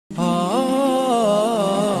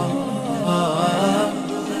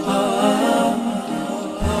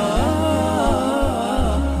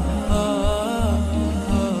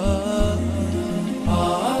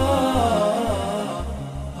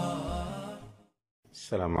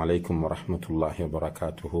அஸ்ஸலாமு அலைக்கும் வரஹ்மத்துல்லாஹி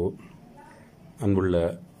வபரகாத்துஹு. அன்புள்ள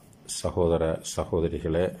சகோதர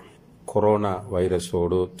சகோதரிகளே, கொரோனா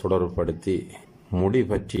வைரஸோடு தொடர்புபடுத்தி முடி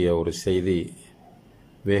பற்றிய ஒரு செய்தி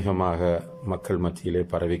வேகமாக மக்கள் மத்தியிலே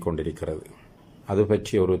பரவி கொண்டிருக்கிறது. அது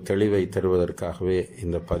பற்றி ஒரு தெளிவை தருவதற்காகவே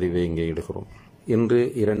இந்த பதிவை இங்கே இடுகிறோம். இன்று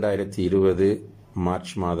 2020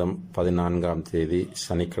 மார்ச் மாதம் 14ஆம் தேதி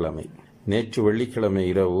சனிக்கிழமை. நேற்று வெள்ளிக்கிழமை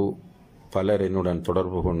இரவு பலர் என்னுடன்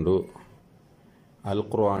தொடர்பு கொண்டு அல்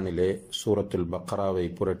குர்ஆனிலே சூரத்துல் பக்ராவை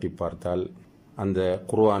புரட்டி பார்த்தால் அந்த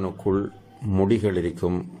குர்ஆனுக்குள் முடிகள்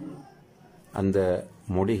இருக்கும். அந்த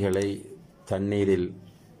முடிகளை தண்ணீரில்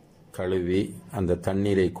கழுவி அந்த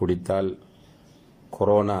தண்ணீரை குடித்தால்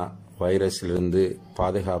கொரோனா வைரஸிலிருந்து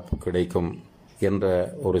பாதுகாப்பு கிடைக்கும் என்ற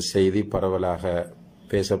ஒரு செய்தி பரவலாக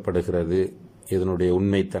பேசப்படுகிறது. இதனுடைய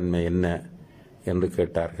உண்மைத்தன்மை என்ன என்று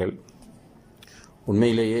கேட்டார்கள்.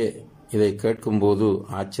 உண்மையிலேயே இதை கேட்கும்போது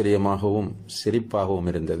ஆச்சரியமாகவும் சிரிப்பாகவும்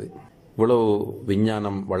இருந்தது. இவ்வளவு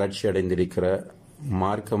விஞ்ஞானம் வளர்ச்சி அடைந்திருக்கிற,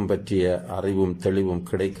 மார்க்கம் பற்றிய அறிவும் தெளிவும்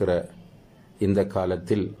கிடைக்கிற இந்த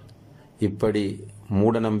காலத்தில் இப்படி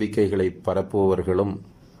மூடநம்பிக்கைகளை பரப்புபவர்களும்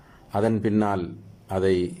அதன் பின்னால்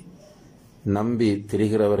அதை நம்பி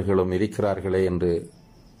திரிகிறவர்களும் இருக்கிறார்களே என்று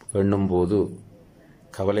எண்ணும்போது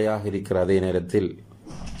கவலையாக இருக்கிற அதே நேரத்தில்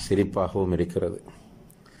சிரிப்பாகவும் இருக்கிறது.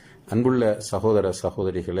 அன்புள்ள சகோதர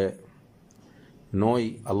சகோதரிகளே, நோய்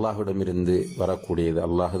அல்லாஹ்விடமிருந்து வரக்கூடியது.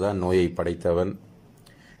 அல்லாஹுதான் நோயை படைத்தவன்.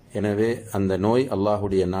 எனவே அந்த நோய்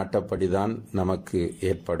அல்லாஹுடைய நாட்டப்படிதான் நமக்கு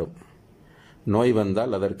ஏற்படும். நோய்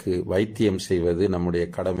வந்தால் அதற்கு வைத்தியம் செய்வது நம்முடைய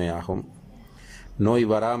கடமையாகும். நோய்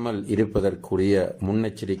வராமல் இருப்பதற்குரிய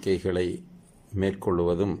முன்னெச்சரிக்கைகளை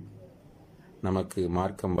மேற்கொள்வதும் நமக்கு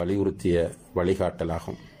மார்க்கம் வலியுறுத்திய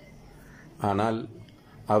வழிகாட்டலாகும். ஆனால்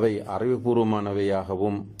அவை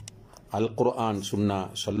அறிவுபூர்வமானவையாகவும் அல் குர்ஆன் சுன்னா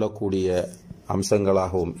சொல்லக்கூடிய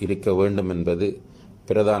அம்சங்களாகவும் இருக்க வேண்டும் என்பது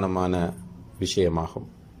பிரதானமான விஷயமாகும்.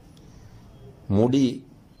 முடி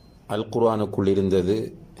அல் குர்ஆனுக்குள் இருந்தது.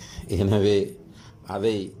 எனவே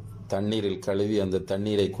அதை தண்ணீரில் கழுவி அந்த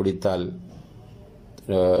தண்ணீரை குடித்தால்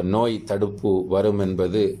நோய் தடுப்பு வரும்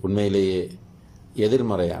என்பது உண்மையிலேயே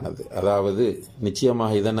எதிர்மறையானது. அதாவது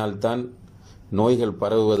நிச்சயமாக இதனால் தான் நோய்கள்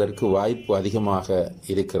பரவுவதற்கு வாய்ப்பு அதிகமாக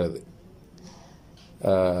இருக்கிறது.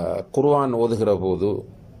 குர்ஆன் ஓதுகிற போது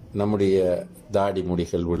நம்முடைய தாடி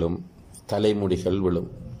முடிகள் விழும், தலைமுடிகள் விழும்.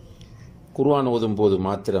 குர்ஆன் ஓதும் போது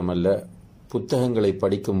மாத்திரமல்ல, புத்தகங்களை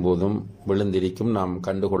படிக்கும் போதும் விழுந்திருக்கும். நாம்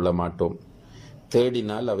கண்டுகொள்ள மாட்டோம்.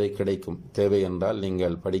 தேடினால் அவை கிடைக்கும். தேவை என்றால்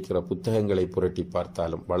நீங்கள் படிக்கிற புத்தகங்களை புரட்டி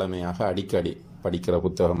பார்த்தாலும், வழமையாக அடிக்கடி படிக்கிற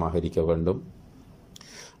புத்தகமாக இருக்க வேண்டும்.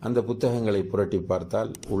 அந்த புத்தகங்களை புரட்டி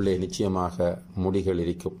பார்த்தால் உள்ளே நிச்சயமாக முடிகள்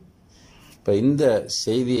இருக்கும். இப்போ இந்த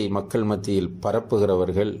செய்தியை மக்கள் மத்தியில்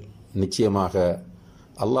பரப்புகிறவர்கள் நிச்சயமாக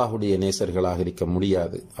அல்லாஹுடைய நேசர்களாக இருக்க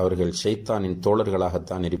முடியாது. அவர்கள் ஷைத்தானின்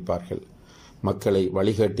தோழர்களாகத்தான் இருப்பார்கள். மக்களை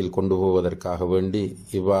வழிகேட்டில் கொண்டு போவதற்காக வேண்டி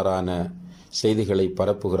இவ்வாறான செய்திகளை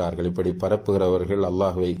பரப்புகிறார்கள். இப்படி பரப்புகிறவர்கள்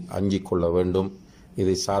அல்லாஹுவை அஞ்சிக் கொள்ள வேண்டும்.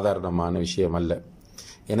 இது சாதாரணமான விஷயம் அல்ல.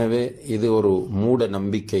 எனவே இது ஒரு மூட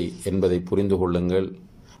நம்பிக்கை என்பதை புரிந்து கொள்ளுங்கள்.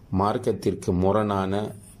 மார்க்கத்திற்கு முரணான,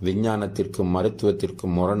 விஞ்ஞானத்திற்கு மருத்துவத்திற்கு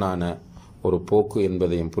முரணான ஒரு போக்கு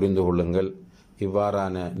என்பதையும் புரிந்து கொள்ளுங்கள்.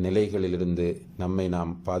 இவ்வாறான நிலைகளிலிருந்து நம்மை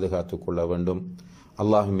நாம் பாதுகாத்து கொள்ள வேண்டும்.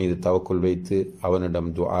 அல்லாஹ் மீது தவக்குல் வைத்து அவனிடம்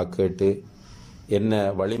துஆ கேட்டு என்ன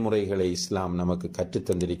வழிமுறைகளை இஸ்லாம் நமக்கு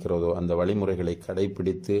கற்றுத்தந்திருக்கிறதோ அந்த வழிமுறைகளை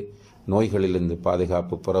கடைபிடித்து நோய்களிலிருந்து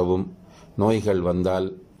பாதுகாப்பு பெறவும், நோய்கள் வந்தால்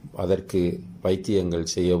அதற்கு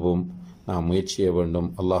வைத்தியங்கள் செய்யவும் நாம் முயற்சிய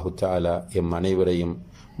வேண்டும். அல்லாஹு தஆலா எம் அனைவரையும்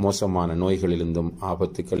மோசமான நோய்களிலிருந்தும்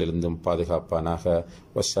ஆபத்துக்களிலிருந்தும் பாதுகாப்பானாக.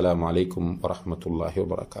 வஸ்ஸலாமு அலைக்கும் வரஹ்மத்துல்லாஹி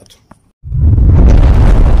வபரகாத்துஹு.